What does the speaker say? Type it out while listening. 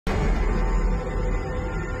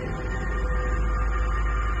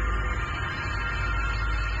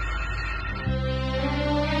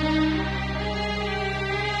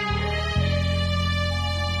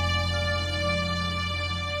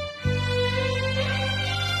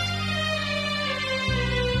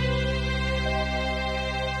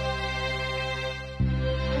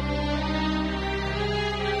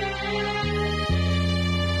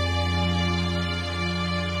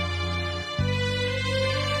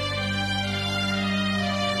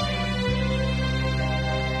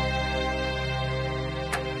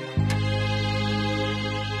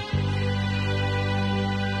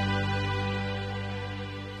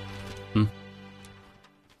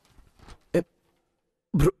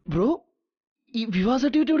Bro ഈ വിവാഹ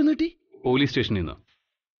certificate എവിടെ കിട്ടി? പോലീസ് സ്റ്റേഷനിൽ നിന്ന്.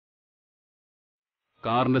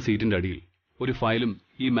 കാറിന്റെ സീറ്റിന്റെ അടിയിൽ ഒരു ഫയലും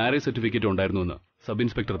ഈ മാരേജ് സർട്ടിഫിക്കറ്റ് ഉണ്ടായിരുന്നുവെന്ന് സബ്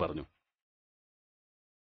ഇൻസ്പെക്ടർ പറഞ്ഞു.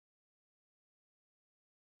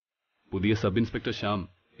 പുതിയ സബ് ഇൻസ്പെക്ടർ ശ്യാം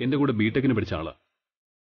എന്റെ കൂടെ ബിടെക്കിന് പഠിച്ച ആളാ.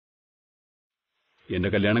 എന്റെ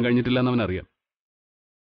കല്യാണം കഴിഞ്ഞിട്ടില്ലെന്ന് അവനറിയാം.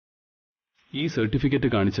 ഈ സർട്ടിഫിക്കറ്റ്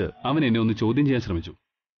കാണിച്ച് അവൻ എന്നെ ഒന്ന് ചോദ്യം ചെയ്യാൻ ശ്രമിച്ചു.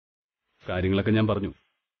 കാര്യങ്ങളൊക്കെ ഞാൻ പറഞ്ഞു.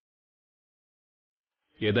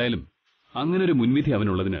 ഏതായാലും അങ്ങനൊരു മുൻവിധി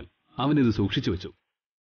അവനുള്ളതിനാൽ അവനിത് സൂക്ഷിച്ചു വെച്ചു.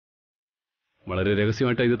 വളരെ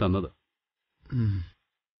രഹസ്യമായിട്ടാണ് ഇത് തന്നത്.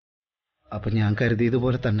 അപ്പൊ ഞാൻ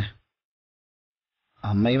കരുതിയതുപോലെ തന്നെ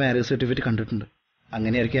അമ്മ ഈ മാരേജ് സർട്ടിഫിക്കറ്റ് കണ്ടിട്ടുണ്ട്.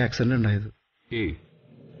 അങ്ങനെയായിരിക്കും ആക്സിഡന്റ് ഉണ്ടായത്. ഏയ്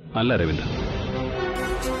അല്ല രവീന്ദ്ര,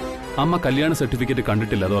 അമ്മ കല്യാണ സർട്ടിഫിക്കറ്റ്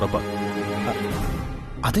കണ്ടിട്ടില്ല, അത് ഉറപ്പാ.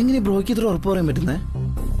 അതെങ്ങനെ ബ്രോയ്ക്ക് ഇത്ര ഉറപ്പ് പറയാൻ പറ്റുന്നേ?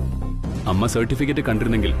 അമ്മ സർട്ടിഫിക്കറ്റ്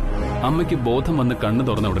കണ്ടിരുന്നെങ്കിൽ അമ്മയ്ക്ക് ബോധം വന്ന് കണ്ണു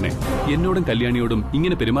തുറന്ന ഉടനെ എന്നോടും കല്യാണിയോടും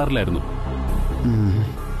ഇങ്ങനെ പെരുമാറില്ലായിരുന്നു.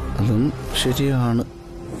 അതും ശരിയാണ്.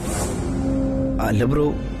 അല്ല ബ്രോ,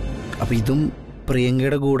 അപ്പൊ ഇതും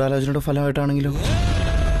പ്രിയങ്കയുടെ ഗൂഢാലോചനയുടെ ഫലമായിട്ടാണെങ്കിലോ?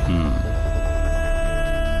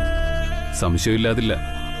 സംശയമില്ലാതില്ല.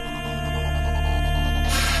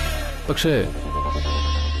 പക്ഷേ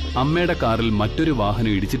അമ്മയുടെ കാറിൽ മറ്റൊരു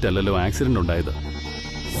വാഹനം ഇടിച്ചിട്ടല്ലല്ലോ ആക്സിഡന്റ് ഉണ്ടായത്.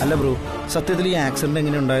 അല്ല ബ്രോ, സത്യത്തിൽ ഈ ആക്സിഡന്റ്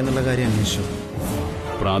എങ്ങനെ ഉണ്ടായെന്നുള്ള കാര്യം അന്വേഷിച്ചു?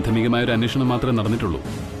 പ്രാഥമികമായൊരു അന്വേഷണം മാത്രമേ നടന്നിട്ടുള്ളൂ.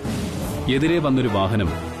 എതിരെ വന്നൊരു വാഹനം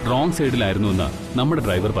റോങ് സൈഡിലായിരുന്നുവെന്ന് നമ്മുടെ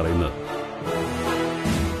ഡ്രൈവർ പറയുന്നത്.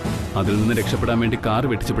 അതിൽ നിന്ന് രക്ഷപ്പെടാൻ വേണ്ടി കാർ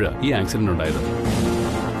വെട്ടിച്ചപ്പോഴാണ് ഈ ആക്സിഡന്റ് ഉണ്ടായത്.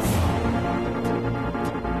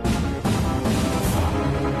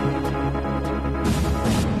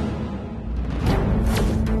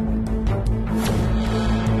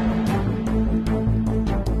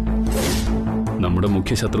 നമ്മുടെ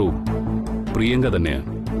മുഖ്യ ശത്രു പ്രിയങ്ക തന്നെയാണ്.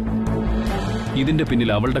 ഇതിന്റെ പിന്നിൽ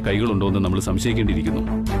അവളുടെ കൈകളുണ്ടോ എന്ന് നമ്മൾ സംശയിക്കേണ്ടിയിരിക്കുന്നു.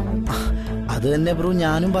 അത് തന്നെ ബ്രോ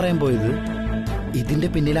ഞാനും പറയാൻ പോയത്. ഇതിന്റെ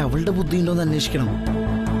പിന്നിൽ അവളുടെ ബുദ്ധി ഉണ്ടോന്ന് അന്വേഷിക്കണം.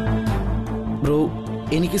 ബ്രോ,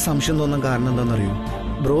 എനിക്ക് സംശയം തോന്നാൻ കാരണം എന്താണെന്നറിയോ?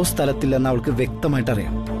 ബ്രോ സ്ഥലത്തില്ലെന്ന് അവൾക്ക് വ്യക്തമായിട്ട്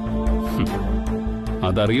അറിയാം.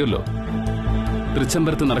 അതറിയല്ലോ.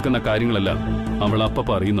 തൃച്ചംബരത്ത് നടക്കുന്ന കാര്യങ്ങളെല്ലാം അവൾ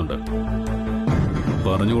അപ്പപ്പ അറിയുന്നുണ്ട്.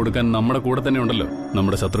 പറഞ്ഞു കൊടുക്കാൻ നമ്മുടെ കൂടെ തന്നെ ഉണ്ടല്ലോ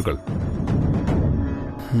നമ്മുടെ ശത്രുക്കൾ.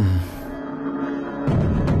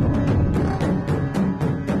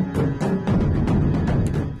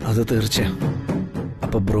 അത് തീർച്ചയായും.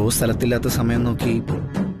 അപ്പൊ ബ്രോ സ്ഥലത്തില്ലാത്ത സമയം നോക്കി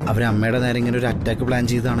അവരെ അമ്മയുടെ നേരെ ഇങ്ങനെ ഒരു അറ്റാക്ക് പ്ലാൻ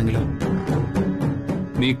ചെയ്താണെങ്കിലോ?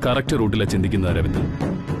 നീ കറക്റ്റ് റൂട്ടിലാണ് ചിന്തിക്കുന്നത് അരവിന്ദ്.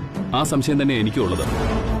 ആ സംശയം തന്നെ എനിക്കും ഉള്ളത്.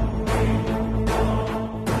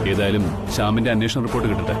 ഏതായാലും ശ്യാമിന്റെ അന്വേഷണ റിപ്പോർട്ട്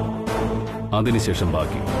കിട്ടട്ടെ, അതിനുശേഷം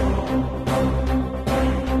ബാക്കി.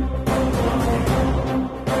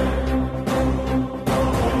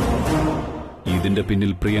 ഇതിന്റെ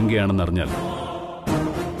പിന്നിൽ പ്രിയങ്കയാണെന്നറിഞ്ഞാൽ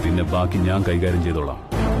പിന്നെ ബാക്കി ഞാൻ കൈകാര്യം ചെയ്തോളാം.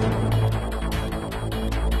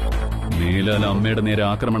 മേലാൽ അമ്മയുടെ നേരെ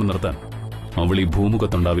ആക്രമണം നടത്താൻ അവൾ ഈ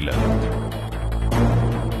ഭൂമുഖത്തുണ്ടാവില്ല.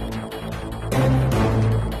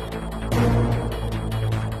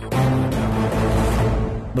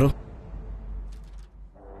 ബ്രോ,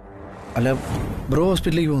 അല്ല ബ്രോ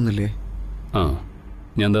ഹോസ്പിറ്റലിലേക്ക് പോകുന്നില്ലേ? ആ,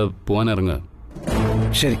 ഞാൻ എന്താ പോവാൻ ഇറങ്ങുക.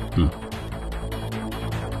 ശരി.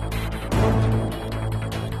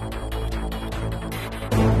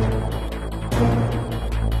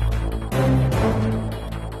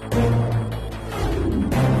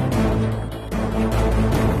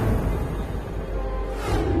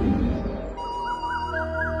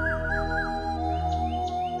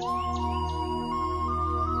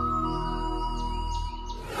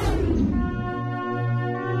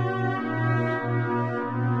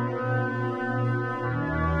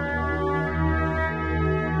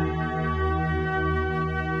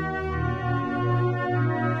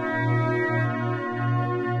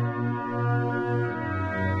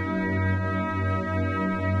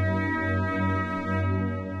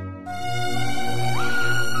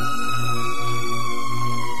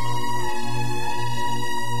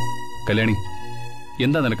 കല്യാണി,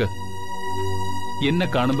 എന്താ നിനക്ക്? എന്നെ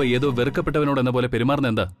കാണുമ്പോ ഏതോ വെറുക്കപ്പെട്ടവനോട് എന്ന പോലെ പെരുമാറുന്ന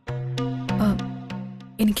എന്താ?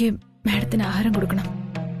 എനിക്ക് മാഡത്തിന് ആഹാരം കൊടുക്കണം.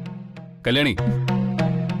 കല്യാണി,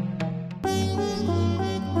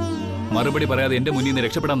 മറുപടി പറയാതെ എന്റെ മുന്നിൽ നിന്ന്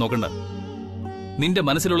രക്ഷപ്പെടാൻ നോക്കണ്ട. നിന്റെ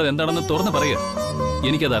മനസ്സിലുള്ളത് എന്താണെന്ന് തുറന്ന് പറയുക.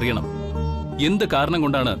 എനിക്കത് അറിയണം. എന്ത് കാരണം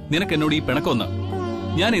കൊണ്ടാണ് നിനക്ക് എന്നോട് ഈ പിണക്കമെന്ന്?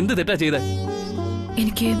 ഞാൻ എന്ത് തെറ്റാ ചെയ്തേ?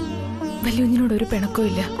 എനിക്ക് വലിയൊന്നിനോട് ഒരു പിണക്കവും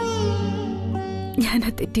ഇല്ല. ഞാനാ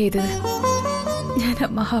തെറ്റ് ചെയ്തത്. ഞാനാ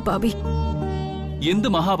മഹാപാപി. എന്ത്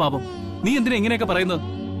മഹാപാപം? നീ എന്തിനാ ഇങ്ങനെയൊക്കെ പറയുന്നത്?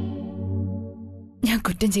 ഞാൻ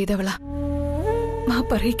കുറ്റം ചെയ്തവളാ.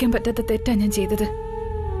 മാപ്പറിയിക്കാൻ പറ്റാത്ത തെറ്റാ ഞാൻ ചെയ്തത്.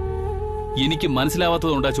 എനിക്ക്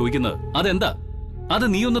മനസ്സിലാവാത്തതുകൊണ്ടാ ചോദിക്കുന്നത്. അതെന്താ? അത്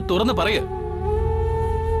നീ ഒന്ന് തുറന്ന് പറയ.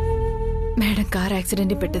 മാഡം കാർ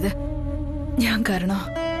ആക്സിഡന്റിൽ പെട്ടത് ഞാൻ കാരണോ?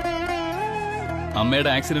 അമ്മയുടെ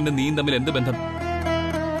ആക്സിഡന്റ് നീയും തമ്മിൽ എന്ത് ബന്ധം?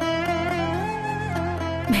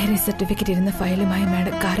 മാരേജ് സർട്ടിഫിക്കറ്റ് ഇരുന്ന ഫയലുമായി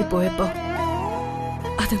മാഡം കാറിൽ പോയപ്പോ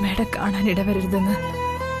അത് മാഡം കാണാൻ ഇടവരരുതെന്ന്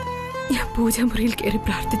ഞാൻ പൂജാമുറിയിൽ കയറി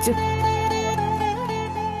പ്രാർത്ഥിച്ചു.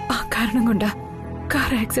 ആ കാരണം കൊണ്ടാ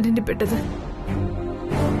കാർ ആക്സിഡന്റിൽ പെട്ടത്.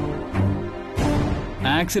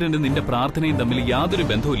 ആക്സിഡന്റ് നിന്റെ പ്രാർത്ഥനയും തമ്മിൽ യാതൊരു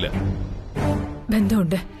ബന്ധവുമില്ല.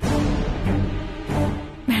 ബന്ധമുണ്ട്.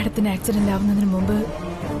 മാഡത്തിന് ആക്സിഡന്റ് ആവുന്നതിന് മുമ്പ്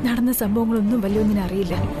നടന്ന സംഭവങ്ങളൊന്നും വലിയൊന്നിനും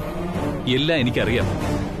അറിയില്ല. എല്ലാം എനിക്കറിയാം.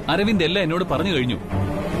 അരവിന്ദ് എല്ലാം എന്നോട് പറഞ്ഞു കഴിഞ്ഞു.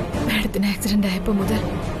 മാഡത്തിന് ആക്സിഡന്റ് ആയപ്പോ മുതൽ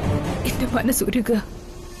എന്റെ മനസ്സുരുക.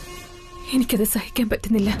 എനിക്കത് സഹിക്കാൻ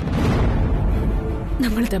പറ്റുന്നില്ല.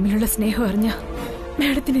 നമ്മൾ തമ്മിലുള്ള സ്നേഹം അറിഞ്ഞ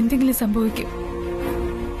മാഡത്തിന് എന്തെങ്കിലും സംഭവിക്കും.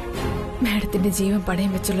 മാഡത്തിന്റെ ജീവൻ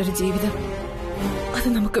പണയം വെച്ചുള്ളൊരു ജീവിതം അത്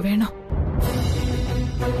നമുക്ക് വേണോ?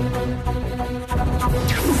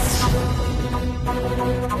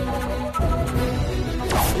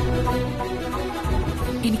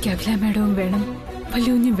 എനിക്ക് അഖില മാഡവും വേണം,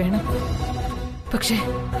 വല്യുഞ്ഞും വേണം. പക്ഷേ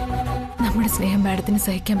നമ്മുടെ സ്നേഹം മാഡത്തിന്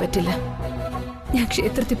സഹിക്കാൻ പറ്റില്ല. ഞാൻ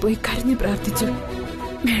ക്ഷേത്രത്തിൽ പോയി കരഞ്ഞു പ്രാർത്ഥിച്ചു,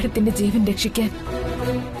 മാഡത്തിന്റെ ജീവൻ രക്ഷിക്കാൻ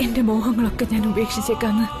എന്റെ മോഹങ്ങളൊക്കെ ഞാൻ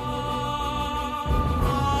ഉപേക്ഷിച്ചേക്കാന്ന്.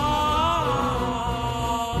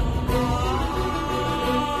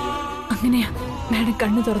 അങ്ങനെയാ മാഡം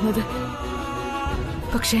കണ്ണു തുറന്നത്.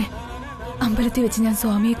 പക്ഷേ അമ്പലത്തിൽ വെച്ച് ഞാൻ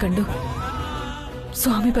സ്വാമിയെ കണ്ടു.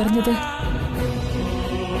 സ്വാമി പറഞ്ഞത്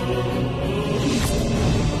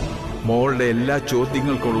മോളുടെ എല്ലാ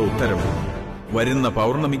ചോദ്യങ്ങൾക്കുള്ള ഉത്തരം വരുന്ന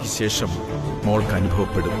പൗർണമിക്ക് ശേഷം മോൾക്ക്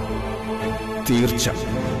അനുഭവപ്പെടും. തീർച്ച.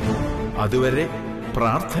 അതുവരെ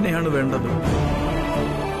പ്രാർത്ഥനയാണ് വേണ്ടത്.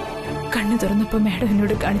 കണ്ണു തുറന്നപ്പോ മാഡം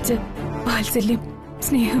എന്നോട് കാണിച്ച് വാത്സല്യം,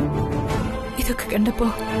 സ്നേഹം, ഇതൊക്കെ കണ്ടപ്പോ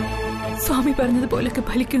സ്വാമി പറഞ്ഞതുപോലൊക്കെ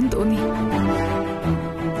ഫലിക്കും തോന്നി.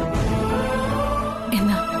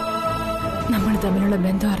 എന്നാ നമ്മൾ തമ്മിലുള്ള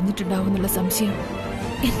ബന്ധം അറിഞ്ഞിട്ടുണ്ടാവുന്നുള്ള സംശയം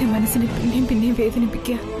എന്റെ മനസ്സിനെ പിന്നെയും പിന്നെയും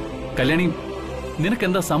വേദനിപ്പിക്കുക. കല്യാണി,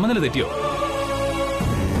 നിനക്കെന്താ സമനില തെറ്റിയോ?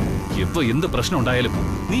 എപ്പോ എന്ത് പ്രശ്നം ഉണ്ടായാലും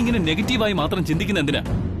നീ ഇങ്ങനെ നെഗറ്റീവായി മാത്രം ചിന്തിക്കുന്ന എന്തിനാ?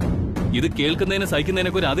 ഇത് കേൾക്കുന്നതിന്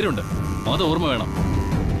സഹിക്കുന്നതിനൊക്കെ ഒരു അതിരുണ്ട്. അത് ഓർമ്മ വേണം.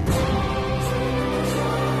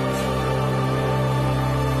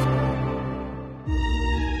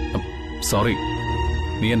 സോറി,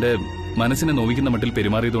 നീ എന്റെ മനസ്സിനെ നോവിക്കുന്ന മട്ടിൽ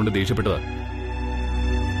പെരുമാറിയതുകൊണ്ട് ദേഷ്യപ്പെട്ടതാ.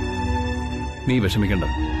 നീ വിഷമിക്കണ്ട.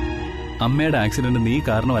 അമ്മയുടെ ആക്സിഡന്റ് നീ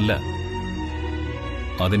കാരണമല്ല.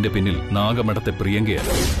 അതിന്റെ പിന്നിൽ നാഗമഠത്തെ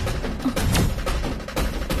പ്രിയങ്കയാണ്.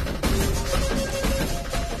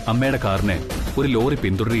 അമ്മയുടെ കാറിനെ ഒരു ലോറി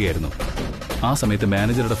പിന്തുടരുകയായിരുന്നു. ആ സമയത്ത്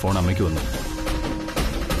മാനേജറുടെ ഫോൺ അമ്മയ്ക്ക് വന്നു.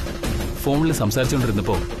 ഫോണിൽ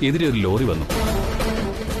സംസാരിച്ചുകൊണ്ടിരുന്നപ്പോ എതിരെ ഒരു ലോറി വന്നു.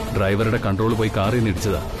 ഡ്രൈവറുടെ കൺട്രോൾ പോയി കാറിൽ നിന്ന്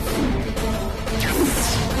ഇടിച്ചതാ.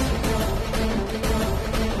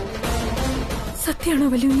 സത്യമാണോ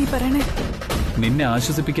വല്യു നീ പറയണേ? നിന്നെ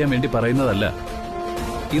ആശ്വസിപ്പിക്കാൻ വേണ്ടി പറയുന്നതല്ല,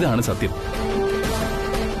 ഇതാണ് സത്യം.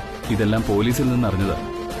 ഇതെല്ലാം പോലീസിൽ നിന്ന് അറിഞ്ഞതാ.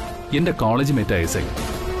 എന്റെ കോളേജ് മേറ്റ് എസ്ഐ.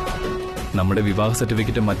 നമ്മുടെ വിവാഹ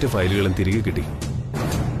സർട്ടിഫിക്കറ്റും മറ്റു ഫയലുകളും തിരികെ കിട്ടി.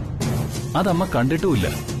 അതമ്മ കണ്ടിട്ടുമില്ല.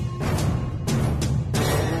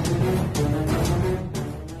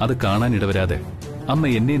 അത് കാണാനിടവരാതെ അമ്മ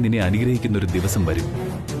എന്നെ നിന്നെ അനുഗ്രഹിക്കുന്ന ഒരു ദിവസം വരും.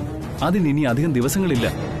 അതിനി അധികം ദിവസങ്ങളില്ല.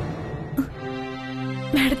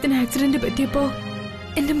 മാഡത്തിന് ആക്സിഡന്റ് പറ്റിയപ്പോ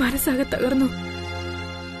എന്റെ മനസ്സാകെ തകർന്നു.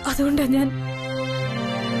 അതുകൊണ്ടാ ഞാൻ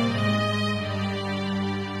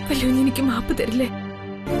വല്യു എനിക്ക് മാപ്പ് തരില്ലേ?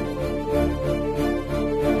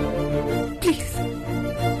 പ്ലീസ്.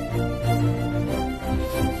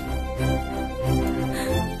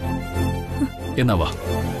 എന്നാ വാ.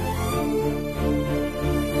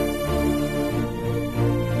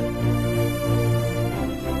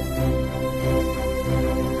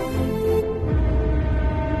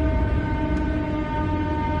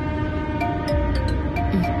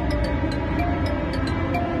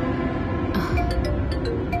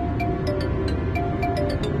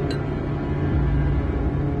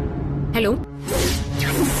 ഹലോ.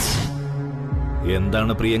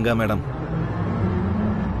 എന്താണ് പ്രിയങ്ക മാഡം?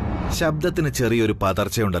 ശബ്ദത്തിന് ചെറിയൊരു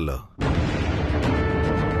പതർച്ചയുണ്ടല്ലോ.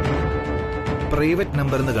 പ്രൈവറ്റ്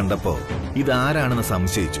നമ്പർ എന്ന് കണ്ടപ്പോ ഇതാരാണെന്ന്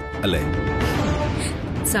സംശയിച്ചു അല്ലേ?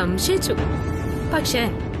 സംശയിച്ചു, പക്ഷെ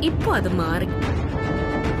ഇപ്പൊ അത് മാറി.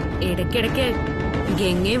 ഇടയ്ക്കിടയ്ക്ക്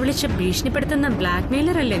ഗംഗയെ വിളിച്ച് ഭീഷണിപ്പെടുത്തുന്ന ബ്ലാക്ക്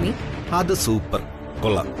മെയിലർ അല്ലേ നീ? അത് സൂപ്പർ,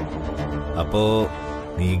 കൊള്ളാം. അപ്പോ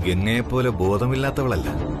നീ ഗംഗയെ പോലെ ബോധമില്ലാത്തവളല്ല.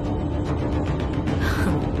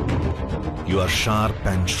 You are sharp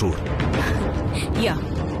and shrewd. Yeah,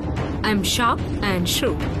 I'm sharp and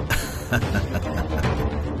shrewd.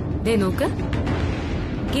 ദേ നോക്ക്,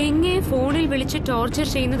 ഗംഗയെ ഫോണിൽ വിളിച്ച് ടോർച്ചർ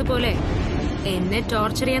ചെയ്യുന്നത് പോലെ എന്നെ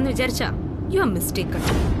ടോർച്ചർ ചെയ്യാന്ന് വിചാരിച്ചാ യു ആർ മിസ്റ്റേക്കൺ.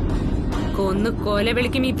 കൊന്നു കൊല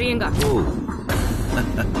വിളിക്കും ഈ പ്രിയങ്ക.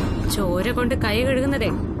 ചോര കൊണ്ട് കൈ കഴുകുന്നതേ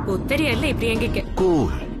ഉത്തരിയല്ലേ ഈ പ്രിയങ്കയ്ക്ക്.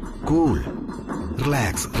 Cool cool,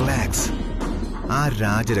 relax relax. ആ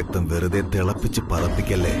രാജരക്തം വെറുതെ തിളപ്പിച്ച്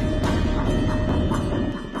പതപ്പിക്കല്ലേ.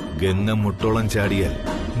 ഗംഗ മുട്ടോളം ചാടിയാൽ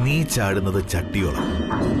നീ ചാടുന്നത് ചട്ടിയോളം.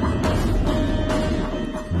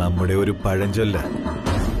 നമ്മുടെ ഒരു പഴഞ്ചൊല്ല,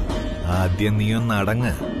 ആദ്യം നീ ഒന്ന്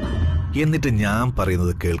അടങ്ങ്, എന്നിട്ട് ഞാൻ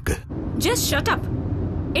പറയുന്നത് കേൾക്ക്. Just shut up.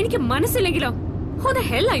 എനിക്ക് മനസ്സില്ലെങ്കിലോ? Who the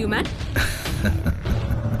hell are you, man?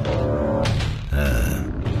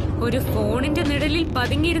 ഒരു ഫോണിന്റെ നിഴലിൽ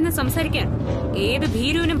പതുങ്ങിയിരുന്ന് സംസാരിക്കാൻ ഏത്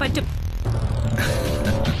ഭീരുവിനും പറ്റും.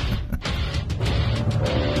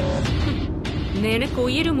 നിനക്ക്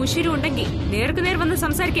ഉയരും ഉശിരും ഉണ്ടെങ്കിൽ നേർക്ക് നേർ വന്ന്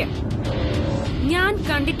സംസാരിക്ക. ഞാൻ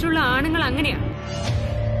കണ്ടിട്ടുള്ള ആണുങ്ങൾ അങ്ങനെയാ.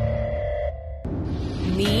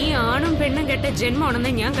 നീ ആണും പെണ്ണും കെട്ട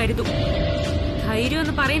ജന്മമാണെന്ന് ഞാൻ കരുതും. ധൈര്യം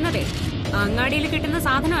എന്ന് പറയുന്നതേ അങ്ങാടിയിൽ കിട്ടുന്ന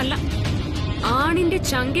സാധനമല്ല. ആണിന്റെ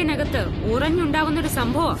ചങ്കിനകത്ത് ഉറഞ്ഞുണ്ടാവുന്നൊരു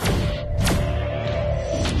സംഭവം.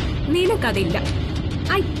 നിനക്കതില്ല.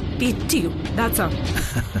 I പിറ്റി U. That's all.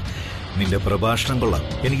 നിന്റെ പ്രഭാഷണം കൊള്ളാം,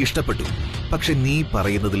 എനിക്കിഷ്ടപ്പെട്ടു. പക്ഷെ നീ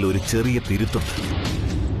പറയുന്നതിൽ ഒരു ചെറിയ തിരുത്തുണ്ട്.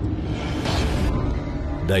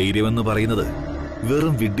 ധൈര്യമെന്ന് പറയുന്നത്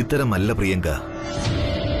വെറും വിഡ്ഢിത്തരമല്ല പ്രിയങ്ക.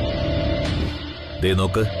 ദേ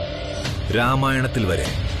നോക്ക്, രാമായണത്തിൽ വരെ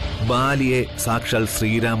ബാലിയെ സാക്ഷാൽ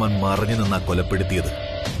ശ്രീരാമൻ മറഞ്ഞു നിന്നാ കൊലപ്പെടുത്തിയത്.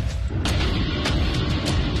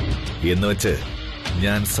 എന്നുവെച്ച്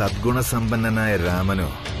ഞാൻ സദ്ഗുണസമ്പന്നനായ രാമനോ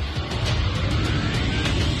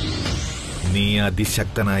നീ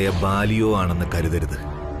അതിശക്തനായ ബാലിയോ ആണെന്ന് കരുതരുത്.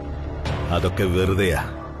 അതൊക്കെ വെറുതെയാ.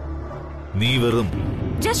 നീ വെറും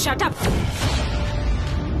Just shut up.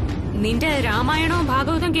 നിന്റെ രാമായണവും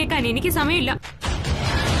ഭാഗവതവും കേൾക്കാൻ എനിക്ക് സമയമില്ല.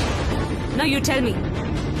 Now you tell me,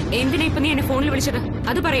 എന്തിനാ ഇപ്പൊ നീ എന്നെ ഫോണിൽ വിളിച്ചത്?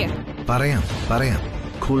 അത് പറയാം.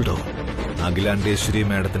 Cool down. അഖിലാണ്ടേശ്വരി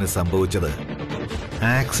മാഡത്തിന് സംഭവിച്ചത്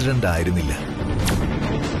ആക്സിഡന്റ് ആയിരുന്നില്ല.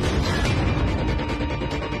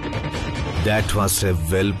 That was a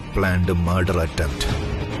well-planned murder attempt.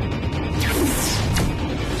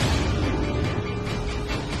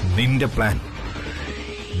 നിന്റെ പ്ലാൻ,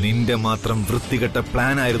 നിന്റെ മാത്രം വൃത്തികെട്ട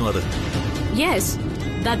പ്ലാൻ ആയിരുന്നു അത്. Yes,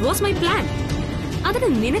 that was my plan. അതിന്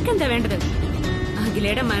നിനക്കെന്താ വേണ്ടത്?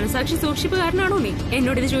 അഖിലയുടെ മനസാക്ഷി സൂക്ഷിപ്പുകാരനാണോ നീ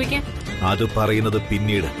എന്നോടിത് ചോദിക്കാൻ? അത് പറയുന്നത്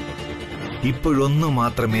പിന്നീട്. ഇപ്പോഴൊന്നു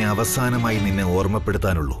മാത്രമേ അവസാനമായി നിന്നെ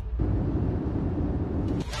ഓർമ്മപ്പെടുത്താനുള്ളൂ.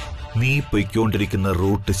 നീ പൊയ്ക്കൊണ്ടിരിക്കുന്ന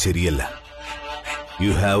റൂട്ട് ശരിയല്ല.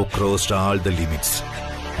 You have crossed all the limits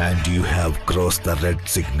and you have crossed the red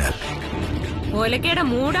signal. ഓലക്കയുടെ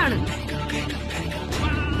മൂടാണ്.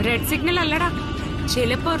 Red signal അല്ലടാ.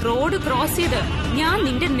 ചിലപ്പോ റോഡ് ക്രോസ് ചെയ്ത് ഞാൻ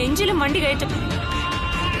നിന്റെ നെഞ്ചിലും വണ്ടി കയറ്റും.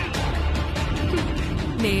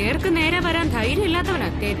 നേർക്ക് നേരെ വരാൻ ധൈര്യം ഇല്ലാത്തവനാ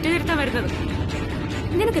തെറ്റുതിരുത്താൻ വരുന്നത്.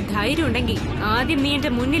 നിനക്ക് ധൈര്യം ഉണ്ടെങ്കിൽ ആദ്യം നീ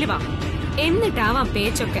എന്റെ മുന്നിൽ വാ, എന്നിട്ടാവാം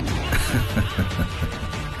പേച്ചൊക്കെ.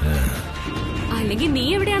 അല്ലെങ്കിൽ നീ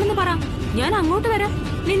എവിടെയാണെന്ന് പറ, ഞാൻ അങ്ങോട്ട് വരാം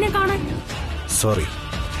നിന്നെ കാണാൻ. സോറി,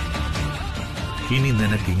 ഇനി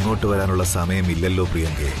നിനക്ക് ഇങ്ങോട്ട് വരാനുള്ള സമയമില്ലല്ലോ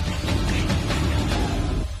പ്രിയങ്കയെ.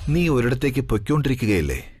 നീ ഒരിടത്തേക്ക്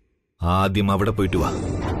പൊയ്ക്കൊണ്ടിരിക്കുകയല്ലേ? ആദ്യം അവിടെ പോയിട്ട് വാ.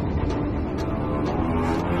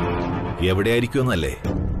 എവിടെയായിരിക്കുമെന്നല്ലേ?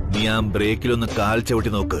 നീ ആ ബ്രേക്കിലൊന്ന് കാൽ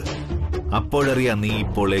ചവിട്ടി നോക്ക്. അപ്പോഴറിയാം നീ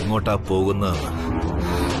ഇപ്പോൾ എങ്ങോട്ടാ പോകുന്നതെന്ന്.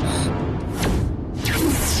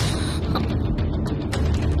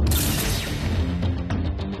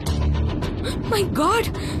 My God,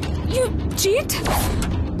 you cheat?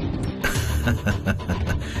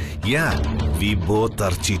 Yeah, we both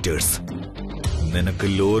are cheaters. നിനക്ക്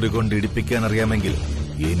ലോറി കൊണ്ട് ഇടിപ്പിക്കാൻ അറിയാമെങ്കിൽ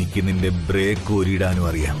എനിക്ക് നിന്റെ ബ്രേക്ക് ഊരിടാനും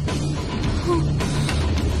അറിയാം.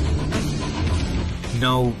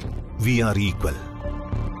 Now we are equal.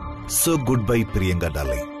 So goodbye Priyanka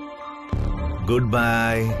darling.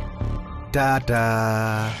 Goodbye. Tata.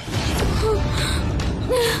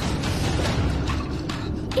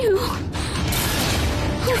 You.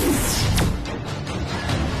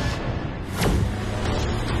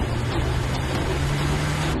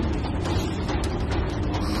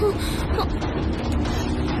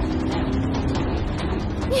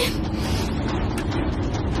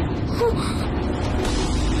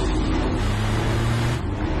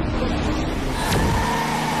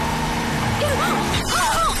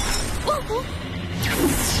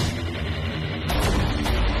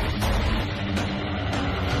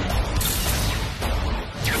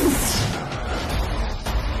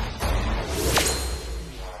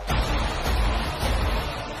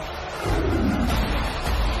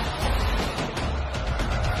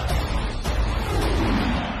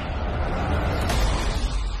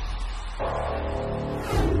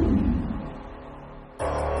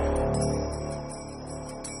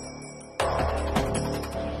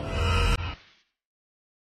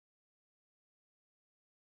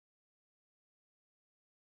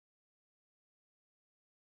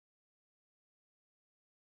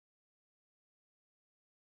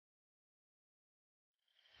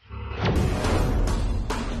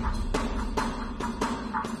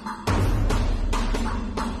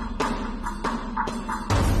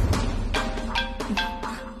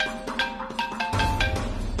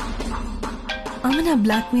 ആരാ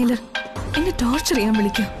ബ്ലാക്ക് മെയിലർ? എന്നെ ടോർച്ചർ ചെയ്യാൻ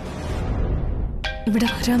വിളിക്കുക. ഇവിടെ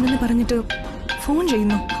വരാമെന്ന് പറഞ്ഞിട്ട് ഫോൺ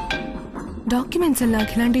ചെയ്യുന്നു. ഡോക്യുമെന്റ്സ് എല്ലാം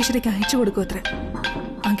അഖിലാണ്ടേശ്വരിക്ക് അയച്ചു കൊടുക്കും അത്ര.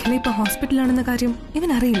 അഖില ഇപ്പൊ ഹോസ്പിറ്റലാണെന്ന കാര്യം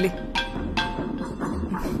ഇവനറിയില്ലേ?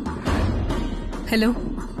 ഹലോ,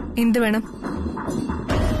 എന്ത് വേണം?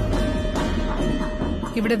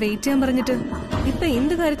 ഇവിടെ വെയിറ്റ് ചെയ്യാൻ പറഞ്ഞിട്ട് ഇപ്പൊ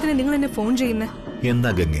എന്ത് കാര്യത്തിന് നിങ്ങൾ എന്നെ ഫോൺ ചെയ്യുന്നേ?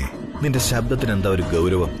 എന്താ ഗംഗേ, നിന്റെ ശബ്ദത്തിന് എന്താ ഒരു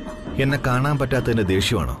ഗൗരവം? എന്നെ കാണാൻ പറ്റാത്തതിന്റെ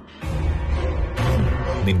ദേഷ്യമാണോ?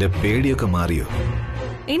 നിന്റെ പേടിയൊക്കെ മാറിയോ?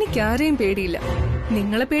 എനിക്കാരെയും പേടിയില്ല.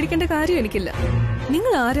 നിങ്ങളെ പേടിക്കേണ്ട കാര്യം എനിക്കില്ല.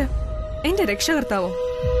 നിങ്ങൾ ആരാ? എന്റെ രക്ഷകർത്താവോ?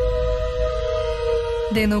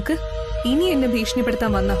 ദേ നോക്ക്, ഇനി എന്നെ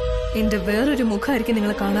ഭീഷണിപ്പെടുത്താൻ വന്ന എന്റെ വേറൊരു മുഖമായിരിക്കും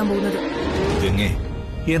നിങ്ങൾ കാണാൻ പോകുന്നത്. ഗംഗേ,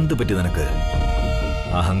 എന്ത് പറ്റി നിനക്ക്?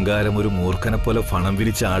 അഹങ്കാരം ഒരു മൂർഖനെ പോലെ ഫണം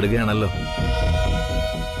വിരിച്ച് ആടുകയാണല്ലോ.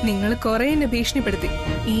 നിങ്ങൾ കുറെ എന്നെ ഭീഷണിപ്പെടുത്തി.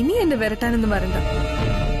 ഇനി എന്നെ വരട്ടാനൊന്നും വരണ്ട.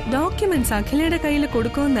 ഡോക്യുമെന്റ്സ് അഖിലയുടെ കയ്യിൽ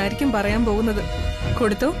കൊടുക്കുമെന്നായിരിക്കും പറയാൻ പോകുന്നത്.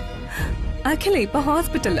 കൊടുത്തോ? അഖില ഇപ്പൊ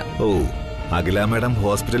ഹോസ്പിറ്റലാ. ഓ, അഖില മാഡം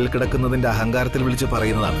ഹോസ്പിറ്റലിൽ കിടക്കുന്നതിന്റെ അഹങ്കാരത്തിൽ വിളിച്ച്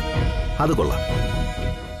പറയുന്നതാണ്. അത് കൊള്ളാം.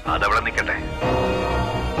 അതവിടെ നിൽക്കട്ടെ.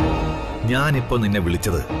 ഞാനിപ്പോ നിന്നെ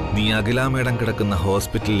വിളിച്ചത് നീ അഖില മാഡം കിടക്കുന്ന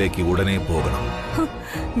ഹോസ്പിറ്റലിലേക്ക് ഉടനെ പോകണം.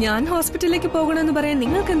 ഞാൻ ഹോസ്പിറ്റലിലേക്ക് പോകണമെന്ന് പറയാൻ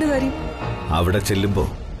നിങ്ങൾക്ക് എന്ത് കാര്യം? അവിടെ ചെല്ലുമ്പോ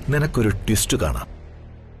നിനക്കൊരു ട്വിസ്റ്റ് കാണാം.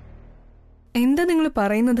 എന്താ നിങ്ങൾ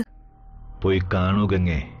പറയുന്നത്? പോയി കാണൂ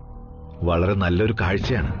ഗംഗേ, വളരെ നല്ലൊരു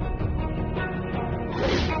കാഴ്ചയാണ്.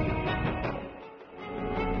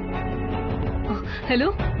 ഹലോ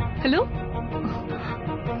ഹലോ,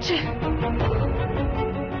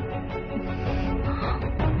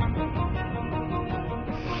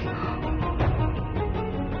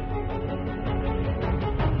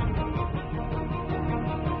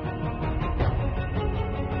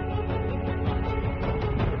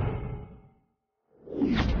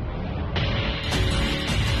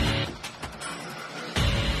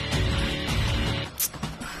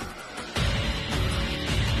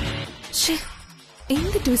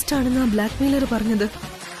 എന്ത് ട്വിസ്റ്റ് ആണെന്ന് ആ ബ്ലാക്ക് മെയിലർ പറഞ്ഞത്?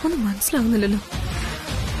 ഒന്നും മനസ്സിലാവുന്നില്ലല്ലോ.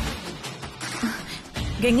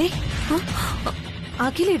 ഗംഗേ,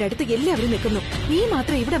 അഖിലയുടെ അടുത്ത് എല്ലാവരും നിൽക്കുന്നു. നീ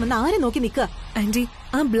മാത്രം ഇവിടെ വന്ന് ആരെ നോക്കി നിൽക്കുക? ആന്റി,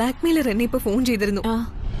 ആ ബ്ലാക്ക് മെയിലർ എന്നെ ഇപ്പൊ ഫോൺ ചെയ്തിരുന്നു.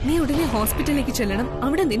 നീ ഉടനെ ഹോസ്പിറ്റലിലേക്ക് ചെല്ലണം,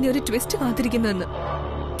 അവിടെ നിന്നെ ഒരു ട്വിസ്റ്റ് കാത്തിരിക്കുന്നെന്ന്.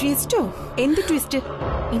 ട്വിസ്റ്റോ? എന്ത് ട്വിസ്റ്റ്?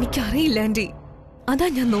 എനിക്കറിയില്ല ആന്റി, അതാ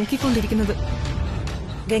ഞാൻ നോക്കിക്കൊണ്ടിരിക്കുന്നത്.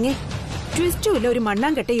 ഗംഗേ, ട്വിസ്റ്റും ഇല്ല, ഒരു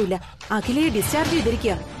മണ്ണാങ്കട്ടയുമില്ല. അഖിലയെ ഡിസ്ചാർജ്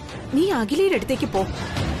ചെയ്തിരിക്കുക. നീ അഖിലയുടെ അടുത്തേക്ക് പോ.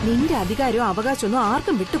 നിന്റെ അധികാരവും അവകാശമൊന്നും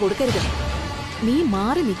ആർക്കും വിട്ടുകൊടുക്കരുത്. നീ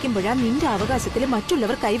മാറി നിൽക്കുമ്പോഴാ നിന്റെ അവകാശത്തിൽ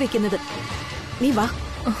മറ്റുള്ളവർ കൈവയ്ക്കുന്നത്. നീ വാ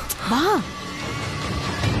വാ.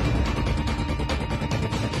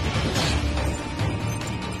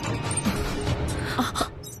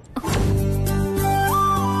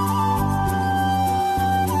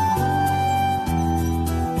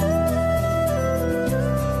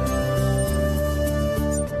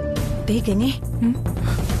 ഗംഗേ,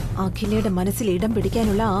 അഖിലയുടെ മനസ്സിൽ ഇടം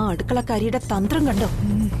പിടിക്കാനുള്ള ആ അടുക്കളക്കാരിയുടെ തന്ത്രം കണ്ടോ?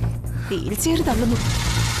 വീൽ ചെയർ തള്ളുന്നു.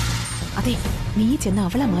 അതെ, നീ ചെന്ന്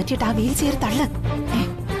അവളെ മാറ്റിയിട്ട് ആ വീൽ ചെയർ തള്ളു.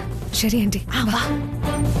 ശരി ആന്റി.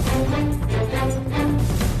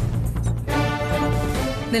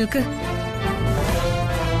 നിൽക്ക്.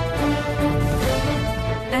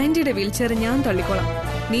 ആന്റിയുടെ വീൽ ചെയർ ഞാൻ തള്ളിക്കോളാം,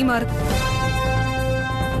 നീ മാറി.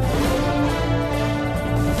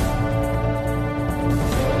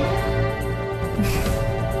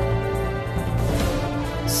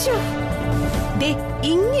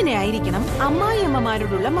 ഇങ്ങനെ ആയിരിക്കണം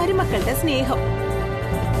അമ്മായിയമ്മമാരോടുള്ള മരുമക്കളുടെ സ്നേഹം.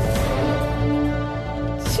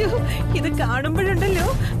 ഇത് കാണുമ്പോഴുണ്ടല്ലോ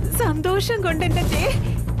സന്തോഷം കൊണ്ട് എന്റെ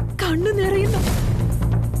കണ്ണു നിറയുന്നു.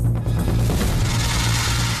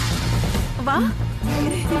 വാ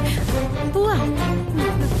പോവാ,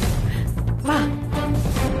 വാ.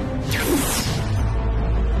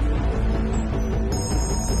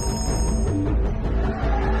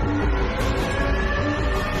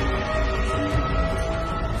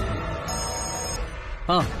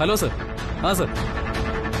 Hello sir. സർ.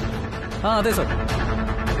 അതെ സർ.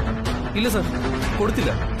 ഇല്ല സർ,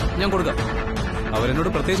 കൊടുത്തില്ല. ഞാൻ കൊടുക്കാം. അവരെന്നോട്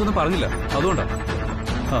പ്രത്യേകിച്ചൊന്നും പറഞ്ഞില്ല, അതുകൊണ്ടാ.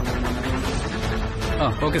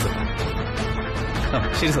 Okay sir.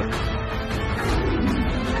 ശരി സർ.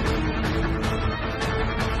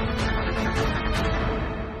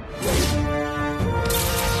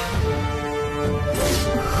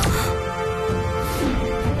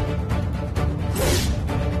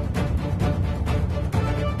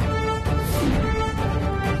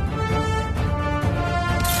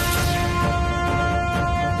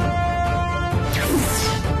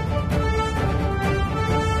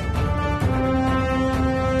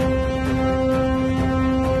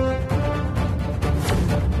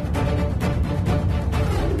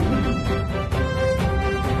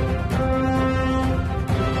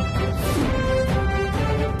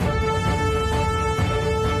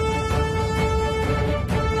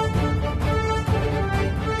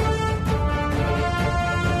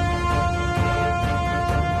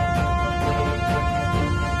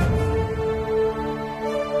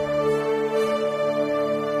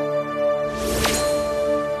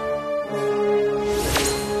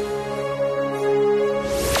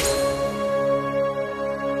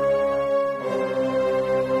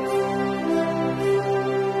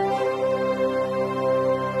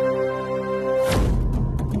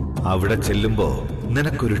 അവിടെ ചെല്ലുമ്പോ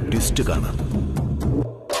നിനക്കൊരു ട്വിസ്റ്റ് കാണാം.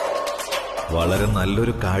 വളരെ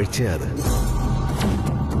നല്ലൊരു കാഴ്ചയാ അത്.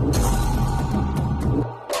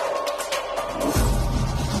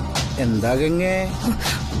 എന്താ ഗംഗേ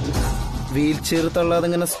വീൽ ചെയർ തള്ളാതെ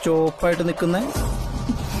ഇങ്ങനെ സ്റ്റോപ്പായിട്ട് നിൽക്കുന്നേ?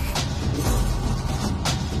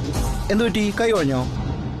 എന്തു പറ്റി? കൈ ഒഴഞ്ഞോ?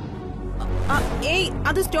 ഏയ്,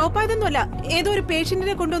 അത് സ്റ്റോപ്പ് ആയതൊന്നുമല്ല. ഏതോ ഒരു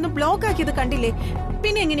പേഷ്യന്റിനെ കൊണ്ടുവന്ന് ബ്ലോക്ക് ആക്കിയത് കണ്ടില്ലേ?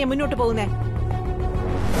 പിന്നെ എങ്ങനെയാ മുന്നോട്ട് പോകുന്നേ?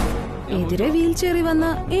 എതിരെ വീൽ ചെയറിൽ വന്ന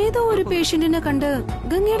ഏതോ ഒരു പേഷ്യന്റിനെ കണ്ട്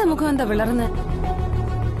ഗംഗയുടെ മുഖം എന്താ വിളർന്ന്?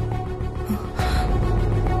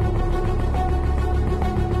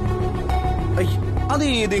 അത്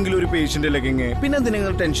ഏതെങ്കിലും ഒരു പേഷ്യന്റ് അല്ലേ ഗംഗേ? പിന്നെ എന്തിനാ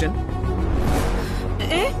നിങ്ങൾ ടെൻഷൻ?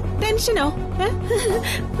 ടെൻഷനോ?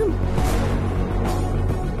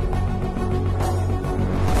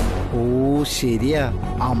 ഓ ശരിയാ,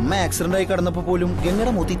 അമ്മ ആക്സിഡന്റ് ആയി കിടന്നപ്പോ പോലും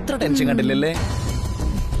ഗംഗയുടെ മുഖത്ത് ഇത്ര ടെൻഷൻ കണ്ടില്ലല്ലേ?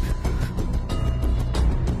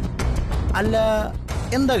 അല്ല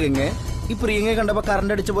എന്താ ഗംഗേ ഈ പ്രിയങ്കയെ കണ്ടപ്പോ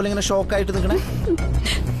കറണ്ട് അടിച്ച പോലെ ഇങ്ങനെ ഷോക്ക് ആയിട്ട് നിൽക്കണേ?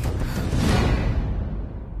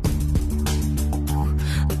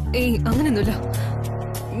 ഏയ് അങ്ങനെയൊന്നുമില്ല.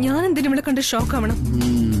 ഞാൻ എന്തിനും ഇവിടെ കണ്ട് ഷോക്ക് ആവണം?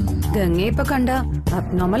 ഗംഗയെ ഇപ്പൊ കണ്ട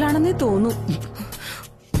അബ്നോർമൽ ആണെന്നേ തോന്നൂ.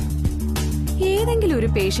 ഏതെങ്കിലും ഒരു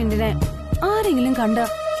പേഷ്യന്റിനെ ആരെങ്കിലും കണ്ട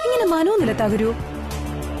ഇങ്ങനെ മനോനില തകരൂ?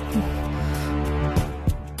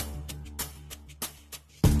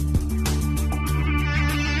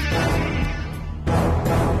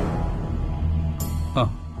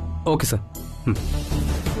 Okay sir.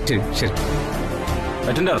 ശരി ശരി.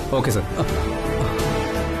 അറ്റൻഡർ. Okay sir.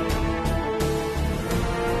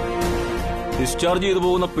 ഡിസ്ചാർജ് ചെയ്തു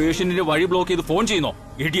പോകുന്ന പേഷ്യന്റിന്റെ വഴി ബ്ലോക്ക് ചെയ്ത് ഫോൺ ചെയ്യുന്നോ?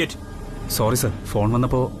 ഇഡിയറ്റ്. സോറി സാർ, ഫോൺ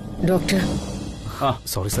വന്നപ്പോ. Doctor.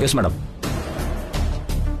 Sorry sir. Yes madam.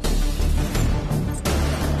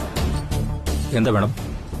 എന്താ വേണം?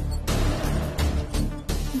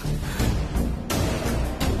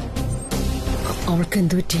 അവൾക്ക്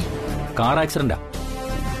എന്തു പറ്റി? കാർ ആക്സിഡന്റാ.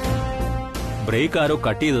 ബ്രേക്ക് ആരോ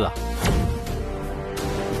കട്ട് ചെയ്തതാ.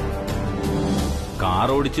 കാർ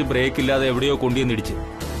ഓടിച്ച് ബ്രേക്ക് ഇല്ലാതെ എവിടെയോ കൊണ്ടുവന്നിടിച്ച്.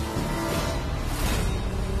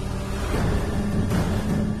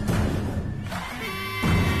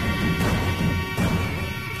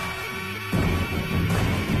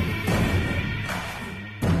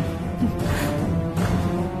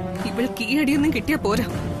 ഇവൾക്ക് ഈ അടിയൊന്നും കിട്ടിയാ പോരാ,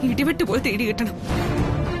 ഇടിവെട്ട് പോലെ തേടി കിട്ടണം.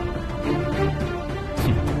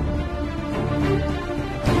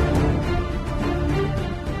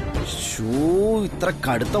 ഇത്ര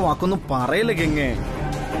കടുത്ത വാക്കൊന്നും പറയല്ലേ ഗംഗേ.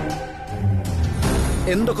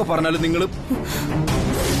 എന്തൊക്കെ പറഞ്ഞാലും നിങ്ങൾ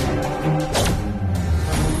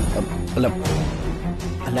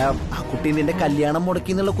അല്ല ആ കുട്ടി നിന്റെ കല്യാണം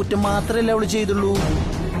മുടക്കി എന്നുള്ള കുറ്റം മാത്രമല്ലേ അവള് ചെയ്തുള്ളൂ.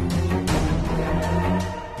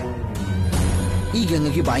 ഈ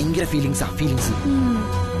ഗംഗയ്ക്ക് ഭയങ്കര ഫീലിങ്സ്.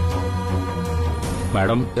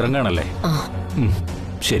 മാഡം ഇറങ്ങാണല്ലേ?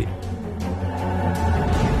 ശരി.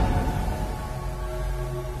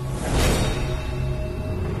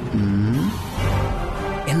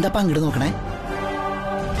 എന്താ അങ്ങോട്ട് നോക്കണേ?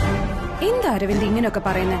 എന്താ അരവിന്ദ് ഇങ്ങനെയൊക്കെ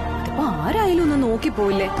പറയുന്നേ? അതിപ്പോ ആരായാലും ഒന്ന്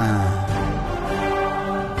നോക്കിപ്പോയില്ലേ?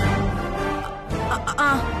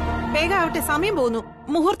 വേഗം ആവട്ടെ, സമയം പോകുന്നു.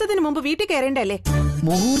 മുഹൂർത്തത്തിന് മുമ്പ് വീട്ടിൽ കയറേണ്ടല്ലേ?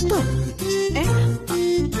 മുഹൂർത്തം?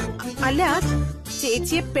 അല്ല,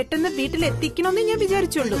 ചേച്ചിയെ പെട്ടെന്ന് വീട്ടിൽ എത്തിക്കണമെന്ന് ഞാൻ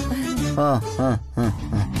വിചാരിച്ചുള്ളൂ.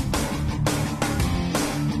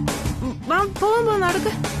 പോകുമ്പോ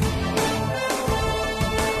നടക്ക്.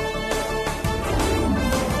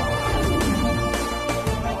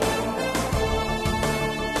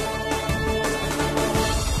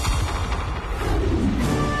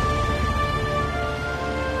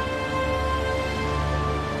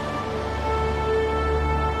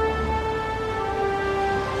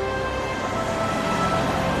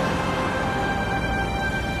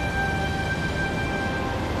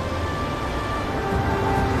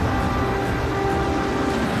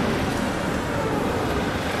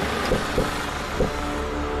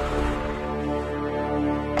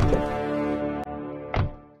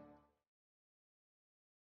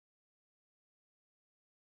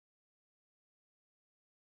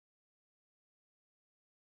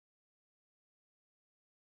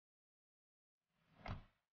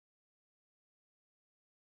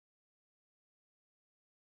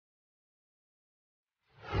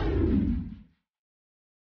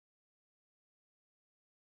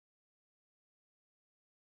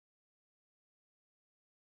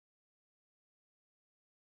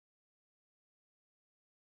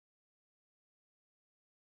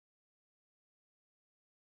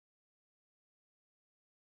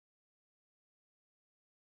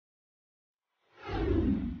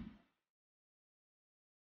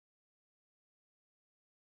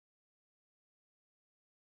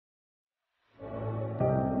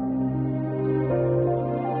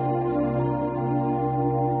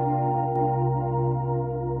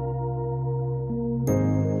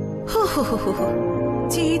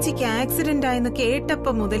 ചേച്ചിക്ക് ആക്സിഡന്റ് ആയെന്ന്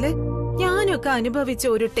കേട്ടപ്പോ മുതല് ഞാനൊക്കെ അനുഭവിച്ച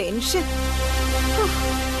ഒരു ടെൻഷൻ.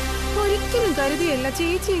 ഒരിക്കലും കരുതിയല്ല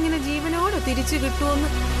ചേച്ചി ഇങ്ങനെ ജീവനോടെ തിരിച്ചു കിട്ടുമെന്ന്.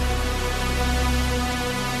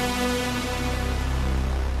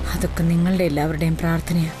 അതൊക്കെ നിങ്ങളുടെ എല്ലാവരുടെയും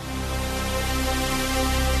പ്രാർത്ഥനയാ.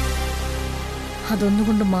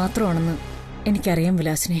 അതൊന്നുകൊണ്ട് മാത്രമാണെന്ന് എനിക്കറിയാം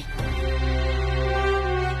വിലാസിനെ.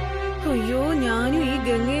 അയ്യോ, ഞാനും ഈ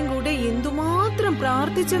ഗംഗയും കൂടെ എന്തുമാത്രം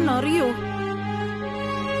പ്രാർത്ഥിച്ചെന്നറിയോ?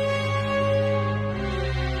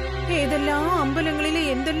 ഏതെല്ലാം അമ്പലങ്ങളിലെ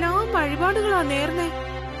എന്തെല്ലാം വഴിപാടുകളാ നേർന്നേ.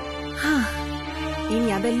 ഇനി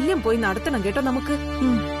അതെല്ലാം പോയി നടത്തണം കേട്ടോ നമുക്ക്.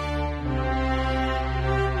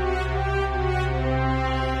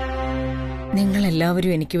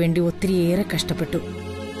 നിങ്ങളെല്ലാവരും എനിക്ക് വേണ്ടി ഒത്തിരിയേറെ കഷ്ടപ്പെട്ടു.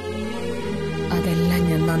 അതെല്ലാം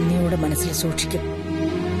ഞാൻ നന്ദിയോടെ മനസ്സിൽ സൂക്ഷിക്കും.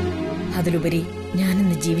 അതിലുപരി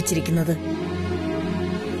ഞാനിന്ന് ജീവിച്ചിരിക്കുന്നത്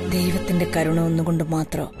ദൈവത്തിന്റെ കരുണ ഒന്നുകൊണ്ട്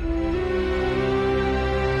മാത്രം.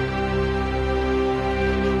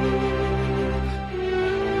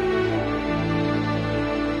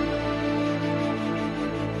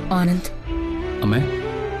 ആനന്ദ്, അമ്മേ,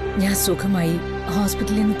 ഞാൻ സുഖമായി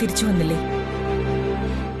ഹോസ്പിറ്റലിൽ നിന്ന് തിരിച്ചു വന്നില്ലേ?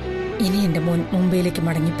 ഇനി എന്റെ മോൻ മുംബൈയിലേക്ക്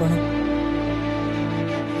മടങ്ങിപ്പോണം.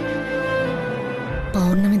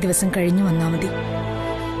 പൗർണമി ദിവസം കഴിഞ്ഞു വന്നാ മതി.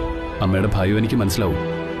 അമ്മയുടെ ഭയം എനിക്ക് മനസ്സിലാവും.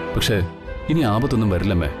 പക്ഷേ ഇനി ആപത്തൊന്നും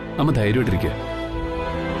വരില്ലമ്മേ. അമ്മ ധൈര്യമായിട്ടിരിക്കുക.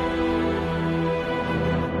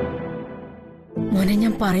 മോനെ,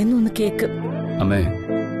 ഞാൻ പറയുന്നു ഒന്ന് കേക്ക്. അമ്മേ,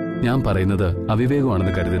 ഞാൻ പറയുന്നത്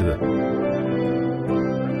അവിവേകമാണെന്ന് കരുതരുത്.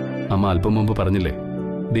 അമ്മ അല്പം മുമ്പ് പറഞ്ഞില്ലേ,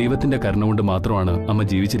 ദൈവത്തിന്റെ കരുണ കൊണ്ട് മാത്രമാണ് അമ്മ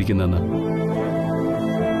ജീവിച്ചിരിക്കുന്നതെന്ന്.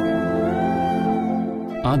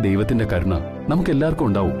 ആ ദൈവത്തിന്റെ കരുണ നമുക്കെല്ലാവർക്കും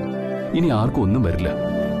ഉണ്ടാവും. ഇനി ആർക്കും ഒന്നും വരില്ല.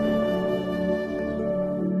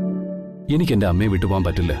 എനിക്ക് എന്റെ അമ്മയെ വിട്ടുപോകാൻ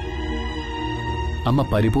പറ്റില്ല. അമ്മ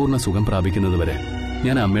പരിപൂർണ സുഖം പ്രാപിക്കുന്നത് വരെ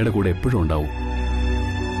ഞാൻ അമ്മയുടെ കൂടെ എപ്പോഴും ഉണ്ടാവും.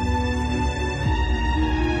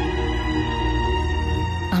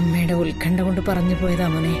 അമ്മയുടെ ഉത്കണ്ഠ കൊണ്ട് പറഞ്ഞു പോയതാ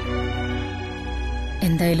മോനെ.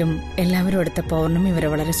 എന്തായാലും എല്ലാവരും അടുത്ത പൗർണമി വരെ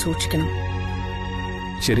വളരെ സൂക്ഷിക്കണം.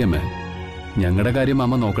 ശരിയമ്മേ, ഞങ്ങളുടെ കാര്യം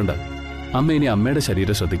അമ്മ നോക്കണ്ട. അമ്മ ഇനി അമ്മയുടെ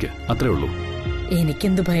ശരീരം ശ്രദ്ധിക്കുക, അത്രേ ഉള്ളൂ.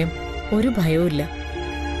 എനിക്കെന്തു ഭയം? ഒരു ഭയവും ഇല്ല.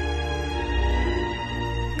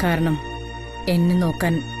 കാരണം എന്നെ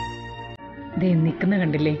നോക്കാൻ ദേ നിൽക്കുന്ന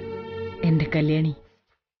കണ്ടില്ലേ എന്റെ കല്യാണി.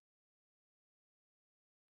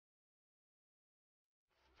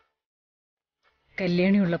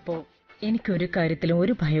 കല്യാണി ഉള്ളപ്പോ എനിക്കൊരു കാര്യത്തിലും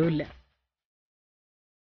ഒരു ഭയവുമില്ല.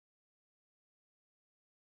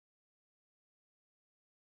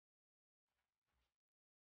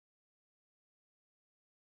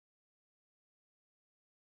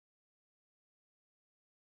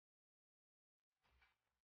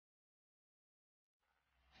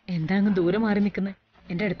 എന്താ അങ്ങ് ദൂരെ മാറി നിൽക്കുന്നത്?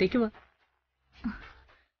 എന്റെ അടുത്തേക്ക് വാ.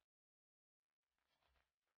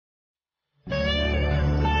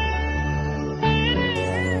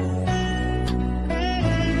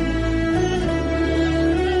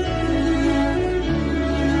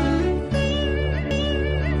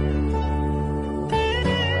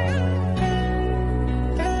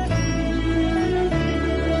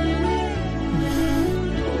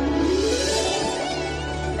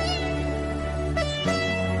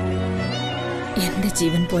 എന്റെ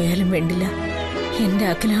ജീവൻ പോയാലും വേണ്ടില്ല, എന്റെ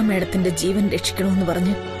അഖില മേഡത്തിന്റെ ജീവൻ രക്ഷിക്കണമെന്ന്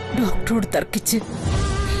പറഞ്ഞ് ഡോക്ടറോട് തർക്കിച്ച്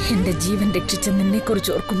എന്റെ ജീവൻ രക്ഷിച്ച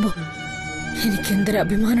നിന്നെക്കുറിച്ച് ഓർക്കുമ്പോ എനിക്ക് എന്തൊരു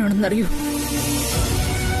അഭിമാനമാണെന്നറിയൂ.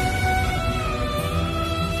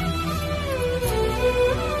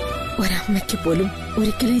 ഒരമ്മയ്ക്ക് പോലും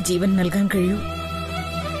ഒരിക്കലേ ജീവൻ നൽകാൻ കഴിയൂ.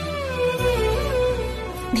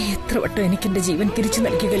 നീ എത്ര വട്ടം എനിക്കെന്റെ ജീവൻ തിരിച്ചു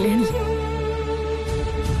നൽകി കല്യാണി.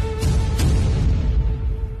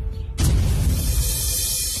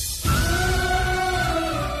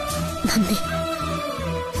 നന്ദി,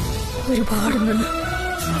 ഒരുപാട് നന്ദി.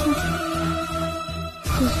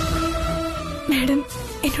 മാഡം,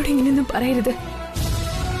 എന്നോട് ഇങ്ങനെയൊന്നും പറയരുത്.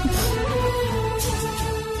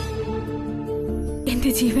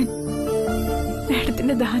 എന്റെ ജീവൻ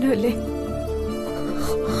മാഡത്തിന്റെ ദാനമല്ലേ?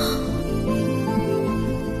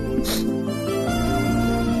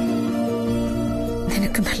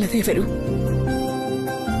 നിനക്ക് നല്ലതേ വരൂ.